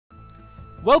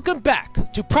Welcome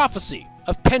back to Prophecy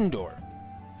of Pendor.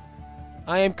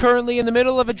 I am currently in the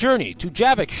middle of a journey to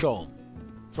Javiksholm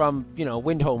from,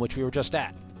 Windholm, which we were just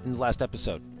at in the last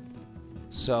episode.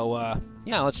 So,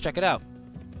 yeah, let's check it out.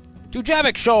 To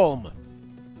Javiksholm!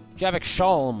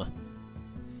 Javiksholm.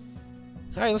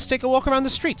 Alright, let's take a walk around the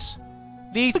streets.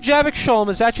 The Javiksholm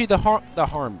is actually the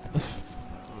harm.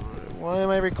 Why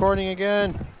am I recording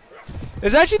again?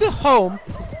 It's actually the home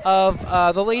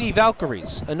of the Lady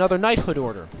Valkyries, another knighthood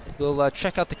order. We'll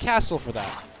check out the castle for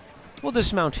that. We'll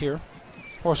dismount here.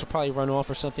 Horse will probably run off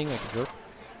or something like a jerk.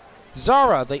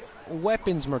 Zara, the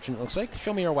weapons merchant, looks like.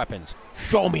 Show me your weapons.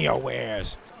 Show me your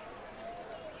wares.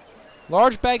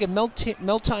 Large bag of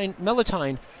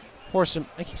melitine horseman.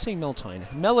 I keep saying melitine.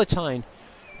 Melitine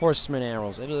horseman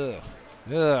arrows. Ugh.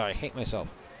 Ugh, I hate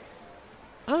myself.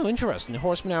 Oh, interesting. The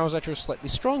horseman arrows actually are slightly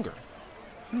stronger.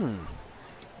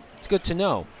 It's good to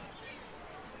know.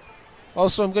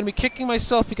 Also, I'm going to be kicking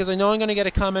myself because I know I'm going to get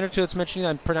a comment or two that's mentioning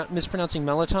that I'm mispronouncing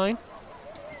melitine.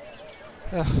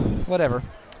 Whatever.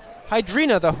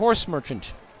 Hydrina, the horse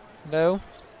merchant. Hello?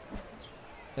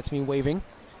 That's me waving.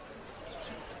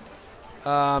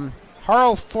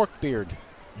 Harl Forkbeard.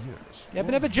 Yes. You happen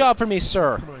to have a job for me,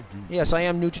 sir? Yes, I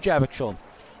am new to Javiksholm.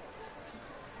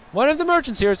 One of the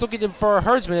merchants here is looking for a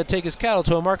herdsman to take his cattle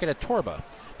to a market at Torba.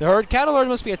 The cattle herd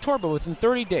must be at Torba within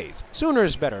 30 days. Sooner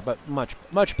is better, but much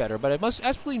better, but it must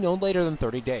absolutely be known later than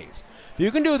 30 days. If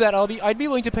you can do that, I'd be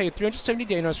willing to pay you 370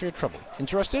 dinars for your trouble.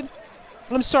 Interested?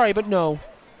 I'm sorry, but no.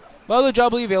 Well, the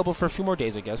job will be available for a few more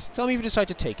days, I guess. Tell me if you decide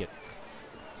to take it.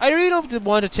 I really don't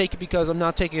want to take it because I'm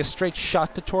not taking a straight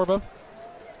shot to Torba.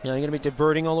 You're going to be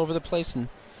diverting all over the place, and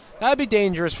that would be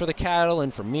dangerous for the cattle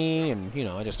and for me, and,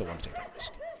 I just don't want to take that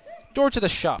risk. Door to the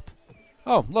shop.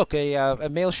 Oh, look, a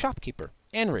male shopkeeper.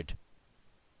 Anrid.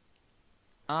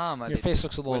 Your face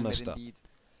looks a little messed up.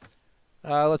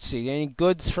 Let's see. Any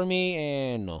goods for me?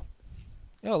 And no.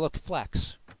 Oh, look,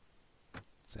 flax.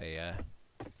 It's a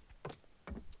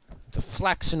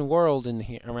flaxen world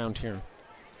around here.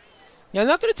 Yeah, I'm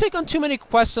not going to take on too many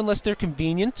quests unless they're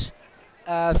convenient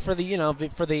for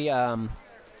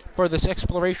this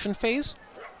exploration phase.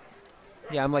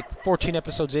 Yeah, I'm like 14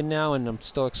 episodes in now, and I'm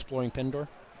still exploring Pendor.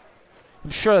 I'm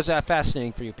sure that's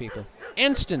fascinating for you people.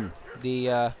 Anston,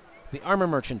 the armor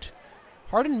merchant.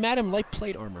 Hardened Madam light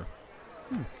plate armor.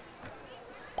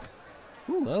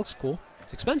 Ooh, that looks cool.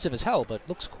 It's expensive as hell, but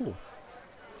looks cool.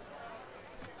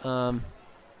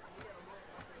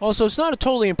 Also, it's not a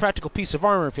totally impractical piece of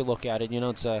armor if you look at it.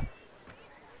 It's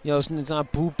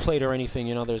not boob plate or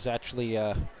anything. There's actually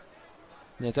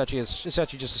it's actually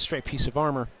just a straight piece of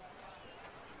armor.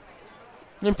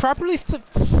 And properly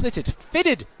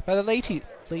fitted by the late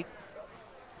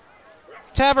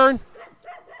tavern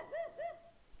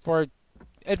for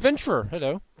adventurer.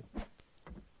 Hello.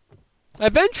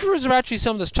 Adventurers are actually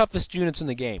some of the toughest units in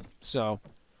the game. So,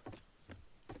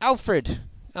 Alfred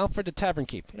the tavern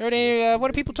keep. What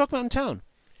are people talking about in town?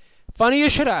 Funny you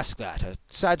should ask that. A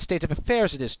sad state of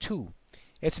affairs it is too.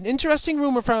 It's an interesting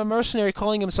rumor from a mercenary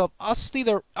calling himself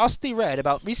Osti Red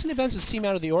about recent events that seem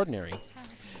out of the ordinary.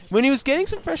 When he was getting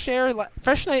some fresh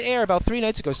night air about 3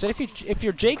 nights ago, said if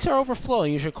your jakes are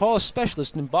overflowing, you should call a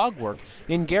specialist in bog work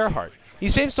named Gerhardt.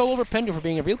 He's famous all over Pendor for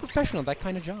being a real professional at that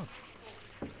kind of job.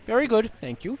 Very good,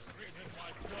 thank you.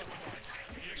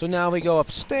 So now we go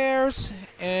upstairs,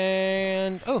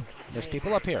 and oh, there's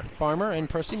people up here. Farmer and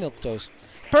Percy Milktoes.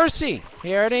 Percy,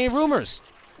 here are any rumors?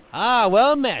 Ah,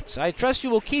 well met. I trust you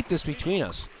will keep this between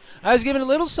us. I was given a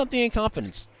little something in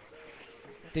confidence.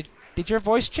 Did your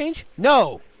voice change?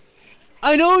 No.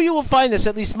 I know you will find this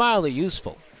at least mildly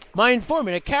useful. My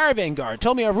informant, a caravan guard,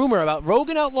 told me a rumor about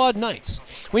rogue and outlawed knights.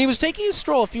 When he was taking a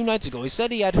stroll a few nights ago, he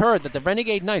said he had heard that the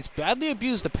renegade knights badly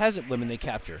abuse the peasant women they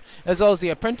capture, as well as the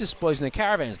apprentice boys in the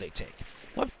caravans they take.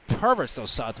 What perverts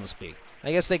those sods must be.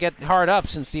 I guess they get hard up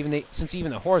since even the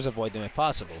whores avoid them if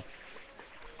possible.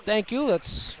 Thank you, I'm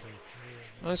just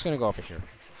gonna go over here.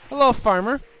 Hello,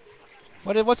 farmer.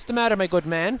 What's the matter, my good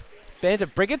man? Band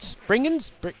of brigands?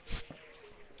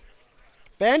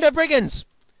 Band of brigands!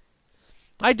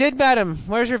 I did, madam.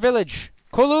 Where's your village?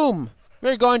 Koloom.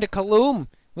 We're going to Koloom.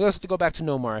 We also have to go back to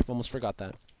Nomar. I almost forgot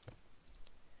that.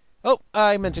 Oh,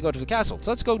 I meant to go to the castle. So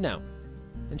let's go now.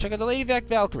 And check out the Lady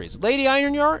Valkyries. Lady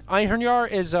Ironjar? Ironjar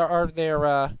is,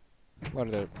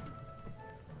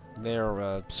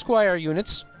 their squire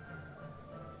units.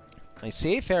 I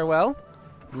see. Farewell.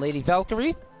 Lady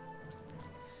Valkyrie.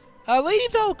 Lady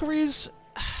Valkyries,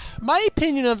 my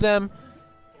opinion of them,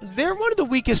 they're one of the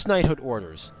weakest knighthood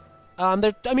orders.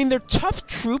 They're tough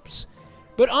troops,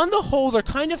 But on the whole, they're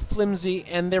kind of flimsy,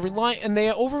 and they have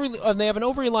an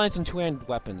over-reliance on two-handed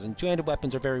weapons, and two-handed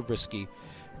weapons are very risky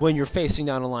when you're facing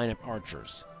down a line of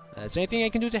archers. Is there anything I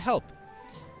can do to help?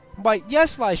 But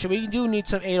yes, Lisha, we do need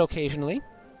some aid occasionally.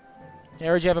 I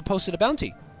heard you have posted a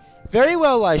bounty. Very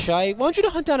well, Lisha. I want you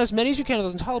to hunt down as many as you can of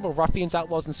those intolerable ruffians,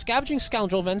 outlaws, and scavenging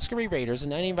scoundrels, Venscary raiders,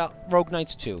 and any rogue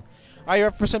knights too. Are you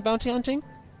up for some bounty hunting?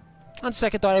 On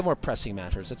second thought, I have more pressing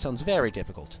matters. That sounds very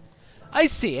difficult. I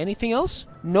see. Anything else?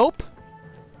 Nope.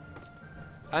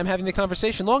 I'm having the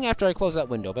conversation long after I close that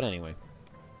window, but anyway.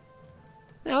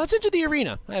 Now, let's enter the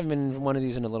arena. I haven't been in one of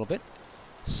these in a little bit.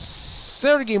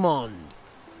 Sergimond.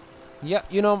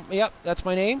 Yep, yep, that's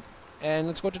my name. And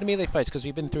let's go to the melee fights, because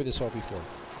we've been through this all before.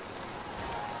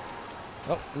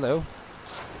 Oh, hello.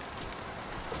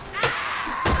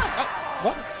 Oh,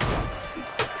 what?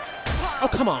 Oh,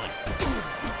 come on.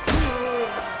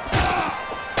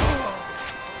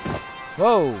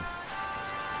 Whoa!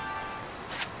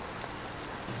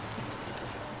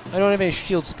 I don't have any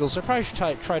shield skills, so I probably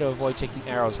should try to avoid taking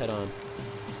arrows head on.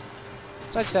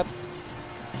 Sidestep.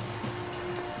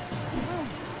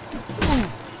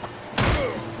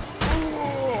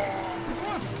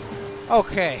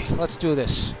 Okay, let's do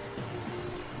this.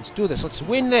 Let's do this. Let's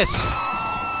win this! Didn't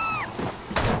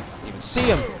even see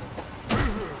him.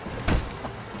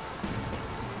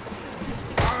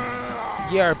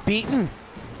 You're beaten.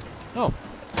 Oh.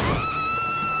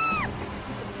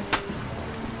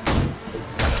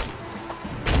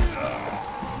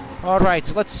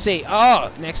 Alright, let's see.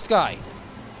 Oh, next guy.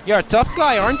 You're a tough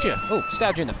guy, aren't you? Oh,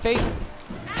 stabbed you in the face.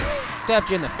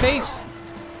 Stabbed you in the face.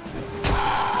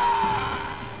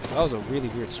 That was a really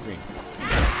weird scream.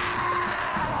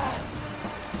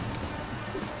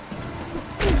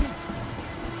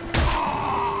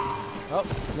 Oh,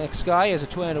 next guy has a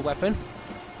two-handed weapon.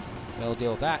 We'll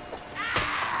deal with that.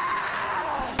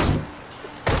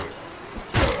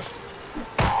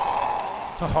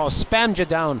 Oh, spammed you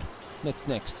down.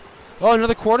 Next. Oh,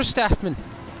 another quarterstaffman.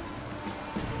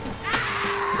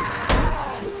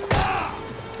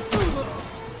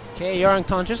 Okay, you're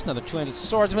unconscious. Another two-handed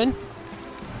swordsman.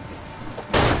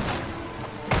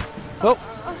 Oh.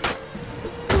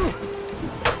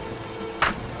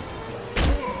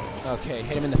 Okay,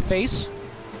 hit him in the face.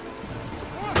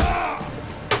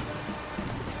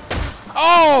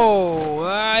 Oh!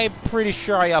 I'm pretty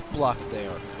sure I up-blocked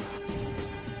there.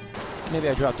 Maybe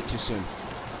I dropped it too soon.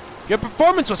 Your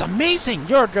performance was amazing!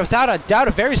 You're, without a doubt,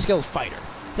 a very skilled fighter.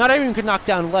 Not everyone could knock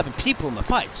down 11 people in the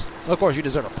fights. Of course, you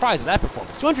deserve a prize for that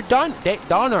performance. 200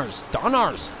 Danars.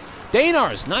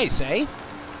 Nice, eh?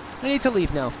 I need to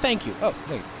leave now. Thank you. Oh,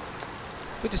 wait.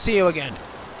 Good to see you again.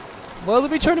 Well, there'll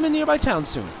be a tournament in nearby town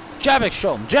soon.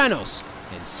 Javikshom, Janos,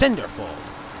 and Cinderfall.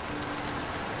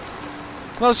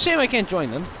 Well, it's a shame I can't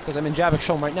join them, because I'm in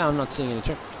Javikshom right now. I'm not seeing any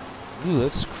tournament. Ooh,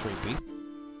 this is creepy.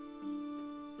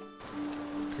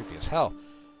 Creepy as hell.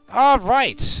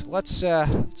 Alright, let's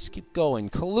keep going.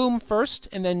 Kaloum first,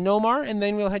 and then Nomar, and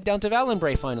then we'll head down to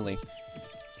Valonbray finally.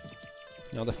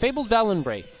 Now, the fabled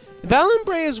Valonbray.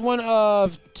 Valonbray is one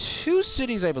of 2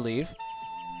 cities, I believe,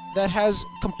 that has a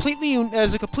completely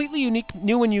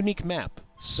new and unique map.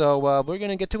 So, we're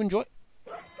gonna get to enjoy.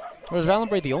 Or is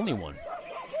Valonbray the only one?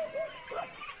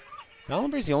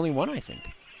 Valonbray's the only one, I think.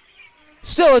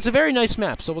 Still, it's a very nice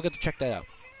map, so we'll get to check that out.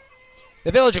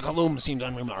 The village of Kaloum seems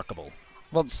unremarkable.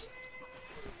 Well,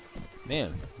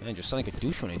 man, just sound like a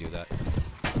douche when I do that.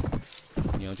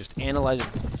 You know, just analyze it.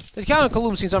 The town of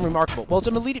Kaloum seems unremarkable. Well,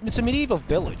 it's a medieval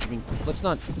village. I mean, let's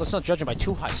not judge it by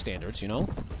too high standards, you know.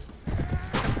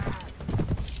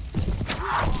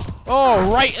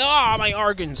 Oh right! Ah, my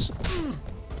organs.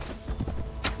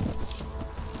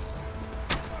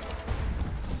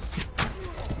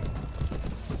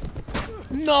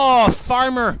 No,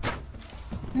 farmer.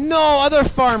 No, other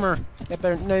farmer. That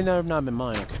better not been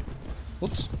mine. Okay.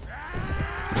 Whoops.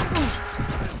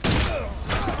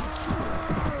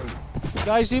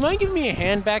 Guys, do you mind giving me a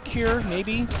hand back here?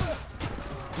 Maybe.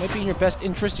 Might be in your best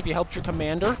interest if you helped your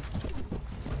commander.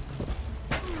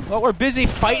 Well, we're busy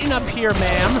fighting up here,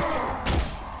 ma'am.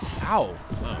 Ow.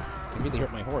 Wow. It really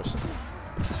hurt my horse.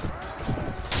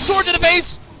 Sword to the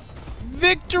face!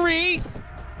 Victory!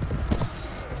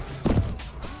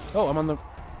 Oh, I'm on the...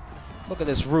 Look at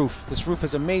this roof. This roof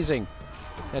is amazing.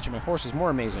 Actually, my horse is more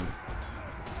amazing.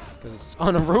 Because it's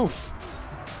on a roof.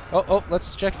 Oh,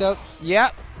 let's check out... Yeah!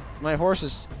 My horse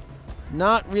is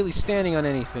not really standing on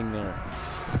anything there.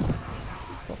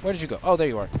 Where did you go? Oh, there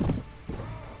you are.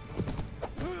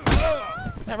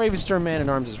 That Ravenstern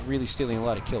man-at-arms is really stealing a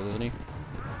lot of kills, isn't he?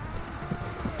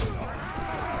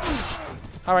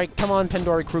 Alright, come on,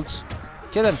 Pendor recruits.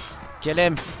 Kill him. Kill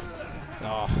him.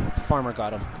 Oh, the farmer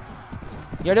got him.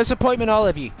 You're a disappointment, all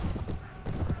of ye.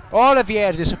 All of ye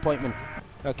are a disappointment.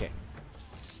 Okay.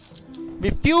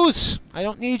 Refuse! I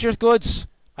don't need your goods.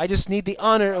 I just need the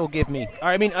honor it will give me.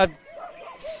 I mean,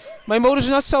 my motives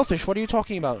are not selfish. What are you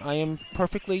talking about? I am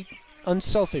perfectly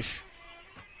unselfish.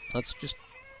 Let's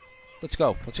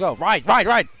go. Let's go. Ride!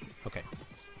 Okay.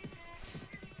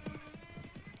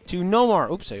 To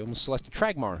Nomar. Oops, I almost selected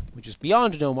Tragmar, which is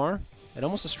beyond Nomar. At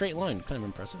almost a straight line. Kind of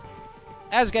impressive.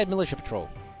 Asgard Militia Patrol.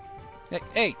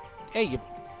 Hey, you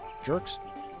jerks.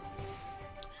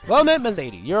 Well met, my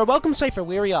lady. You're a welcome sight for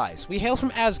weary eyes. We hail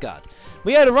from Asgard.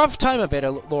 We had a rough time of it,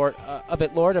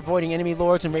 Lord, avoiding enemy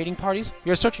lords and raiding parties.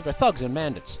 We are searching for thugs and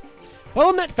bandits.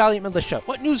 Well met, valiant militia.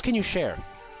 What news can you share?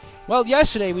 Well,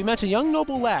 yesterday we met a young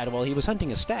noble lad while he was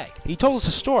hunting a stag. He told us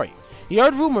a story. He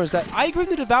heard rumors that Igrim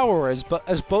the Devourer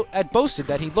had boasted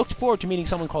that he looked forward to meeting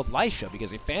someone called Lisha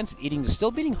because he fancied eating the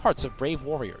still-beating hearts of brave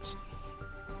warriors.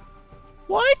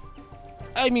 What?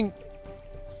 I mean,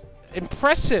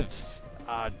 impressive.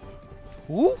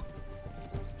 Who?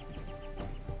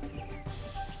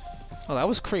 Well, that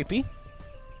was creepy.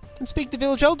 And speak to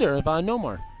village elder of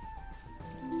Nomar.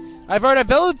 I've heard our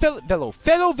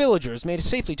fellow villagers made it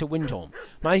safely to Windholm.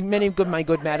 My good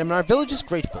madam, and our village is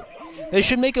grateful. They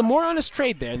should make a more honest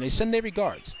trade there, and they send their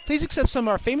regards. Please accept some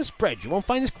of our famous bread. You won't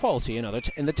find this quality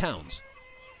in the towns.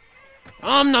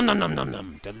 Nom nom nom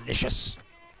nom. Delicious.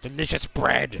 Delicious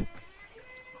bread.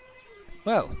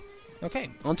 Well, okay,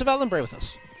 on to Valonbray with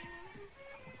us.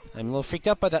 I'm a little freaked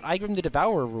out by that Igrim the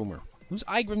Devourer rumor. Who's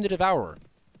Igrim the Devourer?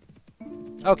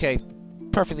 Okay,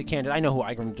 perfectly candid. I know who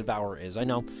Igrim the Devourer is. I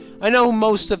know who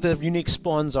most of the unique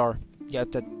spawns are. Yeah,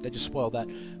 that just spoiled that.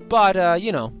 But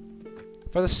you know,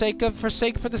 for the sake of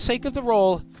the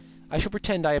role, I should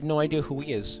pretend I have no idea who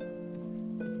he is.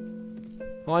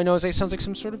 All I know is he sounds like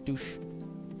some sort of douche.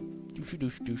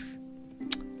 Douche.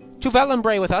 To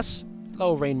Valonbray with us.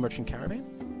 Hello, Rain Merchant Caravan.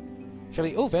 Shall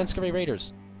we? Oh, Vanscurry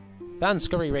Raiders.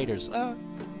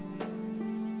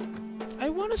 I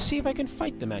want to see if I can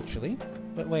fight them, actually.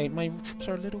 But wait, my troops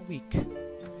are a little weak.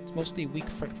 It's mostly weak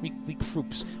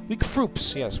troops. Weak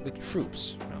troops,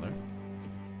 rather.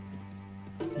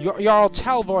 Jarl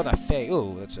Talvor the Fey.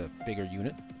 Oh, that's a bigger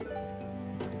unit.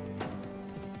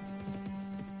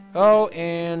 Oh,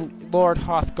 and Lord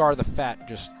Hrothgar the Fat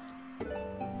just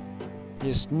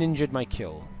ninja'd my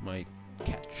kill. My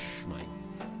catch. My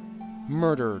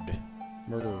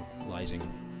murderizing.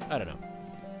 I don't know.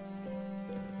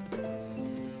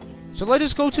 So let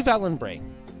us go to Valonbray.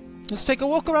 Let's take a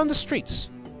walk around the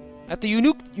streets. At the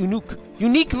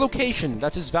unique location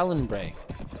that is Valonbray.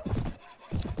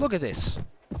 Look at this.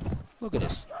 Look at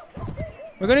this.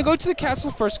 We're gonna go to the castle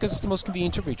first because it's the most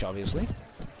convenient to reach, obviously.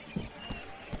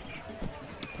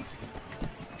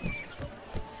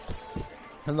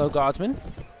 Hello, guardsmen.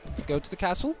 Let's go to the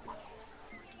castle.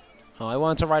 Oh, I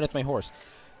wanted to ride with my horse.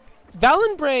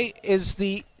 Valonbray is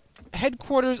the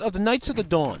headquarters of the Knights of the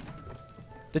Dawn.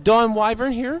 The Dawn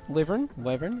Wyvern here, Wyvern,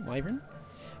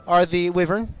 are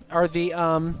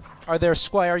their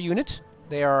squire unit.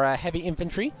 They are heavy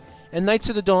infantry, and Knights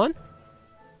of the Dawn.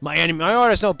 My order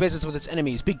has no business with its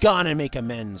enemies. Begone and make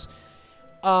amends.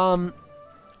 Are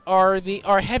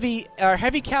heavy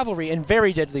cavalry and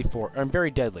very deadly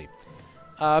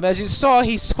As you saw,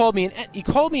 he called me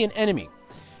an enemy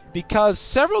because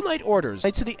several knight orders,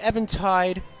 Knights of the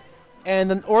Eventide,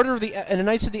 and the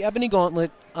Knights of the Ebony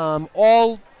Gauntlet,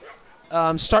 all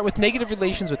start with negative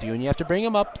relations with you, and you have to bring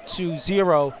them up to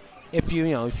 0 if you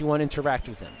want to interact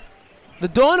with them. The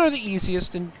Dawn are the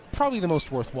easiest and probably the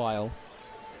most worthwhile.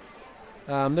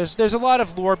 There's a lot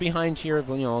of lore behind here,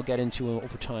 but I'll get into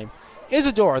over time.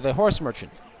 Isidore, the horse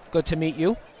merchant. Good to meet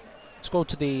you. Let's go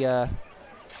to the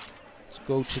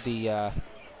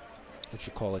what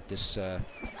you call it? This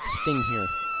thing here.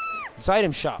 This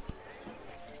item shop.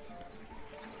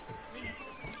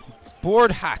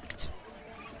 Board hacked.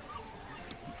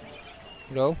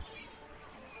 You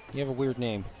have a weird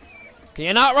name. Can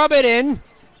you not rub it in?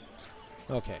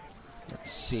 Okay.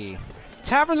 Let's see.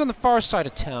 Tavern's on the far side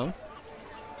of town.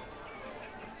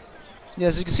 Yeah,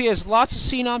 as you can see, there's lots of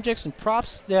scene objects and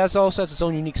props. It also has its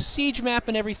own unique siege map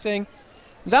and everything.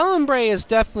 Valonbray is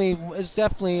definitely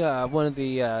one of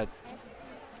the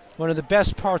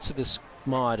best parts of this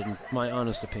mod, in my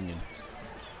honest opinion.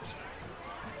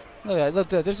 Look at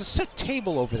that! Look, there's a set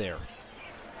table over there.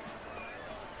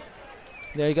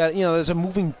 There you got, there's a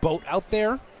moving boat out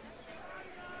there.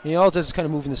 All it does is kind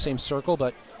of move in the same circle,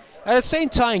 but at the same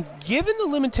time, given the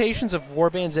limitations of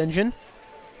Warband's engine,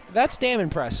 that's damn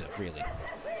impressive, really.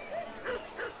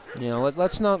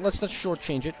 Let's not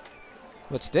shortchange it.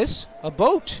 What's this? A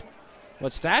boat.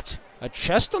 What's that? A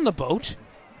chest on the boat?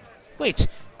 Wait,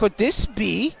 could this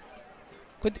be?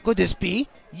 Could this be?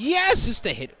 Yes, it's the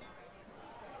hit.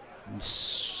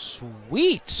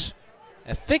 Sweet.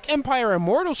 A thick Empire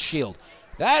Immortal shield.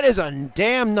 That is a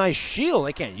damn nice shield.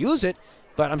 I can't use it,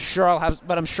 but I'm sure I'll have.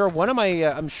 But I'm sure one of my.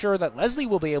 I'm sure that Leslie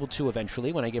will be able to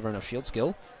eventually when I give her enough shield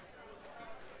skill.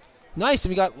 Nice, and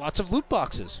we got lots of loot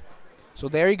boxes. So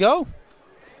there you go.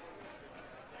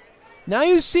 Now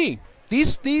you see,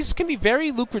 these can be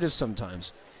very lucrative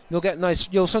sometimes. You'll get nice.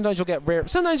 Sometimes you'll get rare.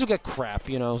 Sometimes you'll get crap.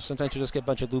 You know. Sometimes you'll just get a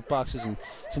bunch of loot boxes and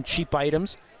some cheap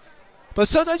items. But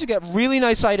sometimes you get really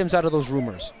nice items out of those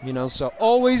rumors. You know. So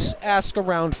always ask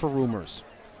around for rumors.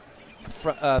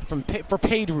 For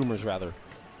paid rumors rather.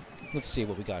 Let's see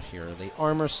what we got here. The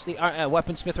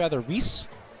weaponsmith rather. Reese.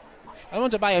 I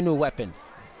want to buy a new weapon.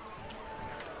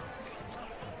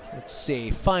 Let's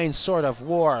see. Fine sword of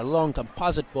war. Long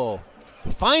composite bow.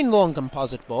 Fine long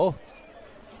composite bow.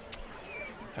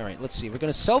 Alright, let's see. We're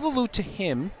going to sell the loot to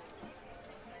him.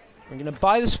 We're going to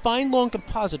buy this fine long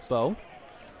composite bow.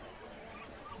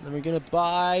 Then we're going to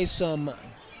buy some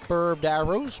burbed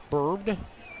arrows.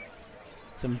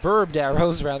 Some verbed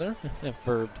arrows, rather.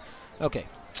 Verbed. Okay.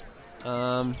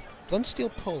 Blunt steel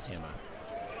pole hammer.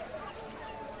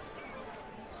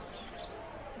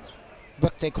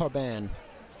 Buck de Corban.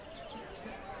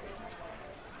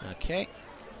 Okay.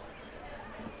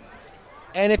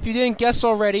 And if you didn't guess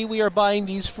already, we are buying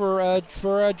these for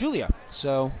Julia.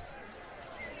 So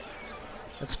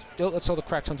let's sell the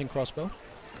cracked hunting crossbow.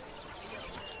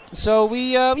 So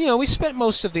we spent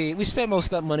most of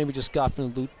that money we just got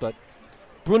from the loot, but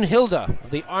Brunhilde,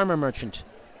 the armor merchant.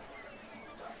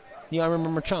 The armor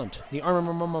merchant. The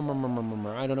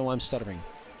armor. I don't know why I'm stuttering.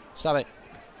 Stop it.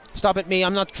 Stop it, me.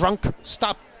 I'm not drunk.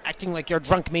 Stop acting like you're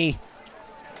drunk, me.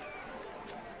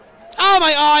 Oh,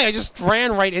 my eye! I just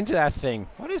ran right into that thing.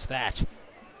 What is that?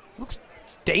 Looks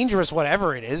dangerous,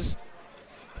 whatever it is.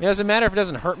 It doesn't matter if it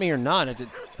doesn't hurt me or not. It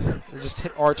just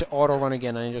hit R to auto run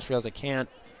again, and I just realized I can't.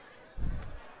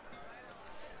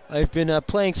 I've been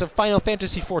playing some Final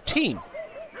Fantasy XIV.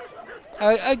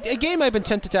 A game I've been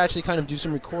tempted to actually kind of do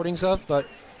some recordings of, but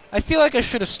I feel like I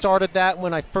should have started that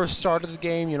when I first started the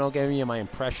game, you know, giving you my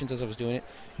impressions as I was doing it.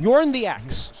 Yorn the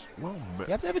Axe. You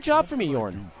have to have a job for me,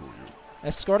 Yorn.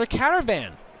 Escort a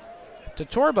caravan to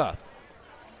Torba.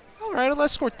 Alright, I'll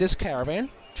escort this caravan.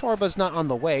 Torba's not on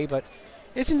the way, but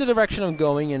it's in the direction I'm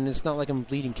going, and it's not like I'm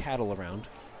leading cattle around.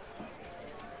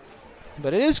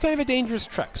 But it is kind of a dangerous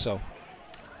trek, so...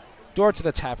 Door to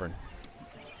the tavern.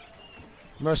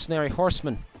 Mercenary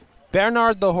horseman.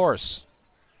 Bernard the horse.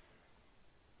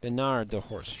 Bernard the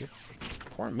horse.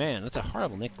 Poor man, that's a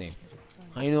horrible nickname.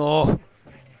 I know.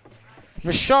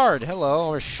 Richard.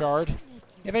 Hello, Richard.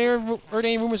 Have you heard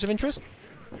any rumors of interest?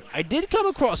 I did come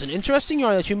across an interesting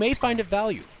yarn that you may find of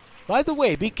value. By the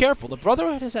way, be careful. The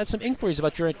Brotherhood has had some inquiries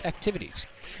about your activities.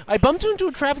 I bumped into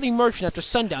a traveling merchant after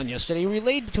sundown yesterday. He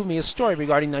relayed to me a story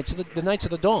regarding the Knights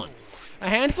of the Dawn. A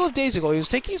handful of days ago, he was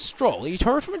taking a stroll. He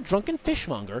heard from a drunken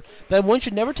fishmonger that one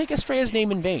should never take Estrella's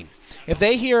name in vain. If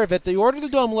they hear of it, the Order of the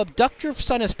Dawn will abduct your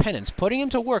son as penance, putting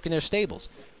him to work in their stables.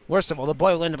 Worst of all, the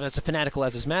boy will end up as fanatical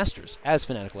as his masters.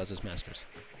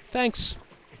 Thanks.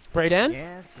 Brayden?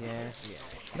 Yes.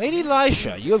 Lady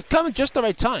Elisha, you have come at just the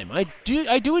right time. I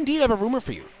do indeed have a rumor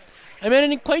for you. I met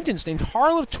an acquaintance named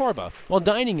Harl of Torba while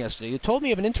dining yesterday who told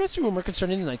me of an interesting rumor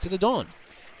concerning the Knights of the Dawn.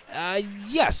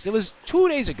 Yes, it was 2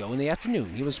 days ago in the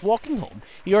afternoon. He was walking home.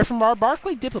 He heard from our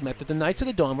Barclay diplomat that the Knights of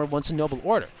the Dawn were once a noble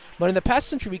order, but in the past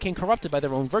century became corrupted by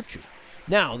their own virtue.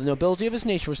 Now, the nobility of his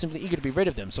nature was simply eager to be rid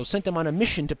of them, so sent them on a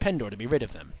mission to Pendor to be rid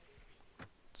of them.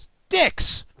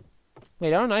 Dicks!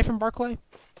 Wait, aren't I from Barclay?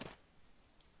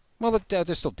 Well,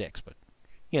 they're still dicks, but,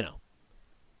 you know.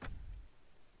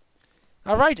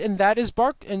 Alright, and that is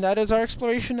our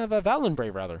exploration of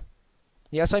Valonbray, rather.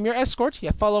 Yes, I'm your escort.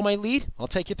 You follow my lead. I'll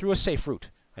take you through a safe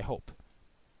route. I hope.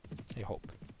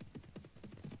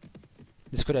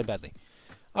 This could end badly.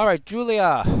 Alright,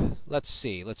 Julia. Let's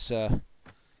see. Let's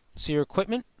see your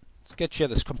equipment. Let's get you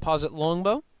this composite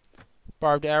longbow.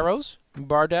 Barbed arrows.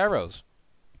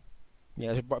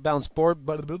 Yeah, balanced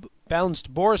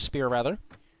boar spear, rather.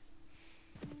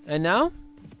 And now,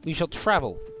 we shall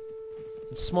travel.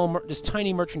 This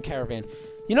tiny merchant caravan.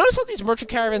 You notice how these merchant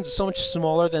caravans are so much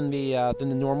smaller than the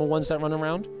normal ones that run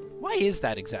around? Why is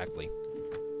that exactly?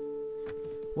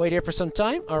 Wait here for some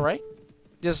time. All right.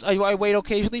 I wait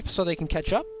occasionally so they can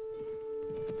catch up.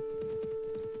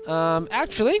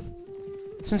 Actually,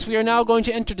 since we are now going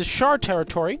to enter the Shard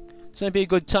territory, it's going to be a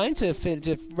good time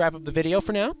to wrap up the video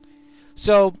for now.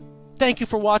 So, thank you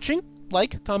for watching.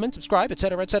 Like, comment, subscribe,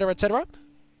 etc., etc., etc.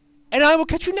 And I will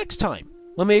catch you next time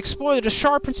when we explore the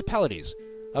Dashar principalities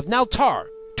of Naltar,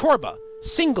 Torba,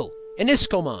 Single, and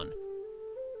Iskomon.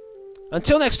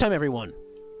 Until next time, everyone,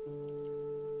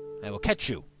 I will catch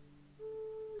you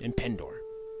in Pendor.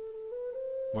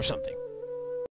 Or something.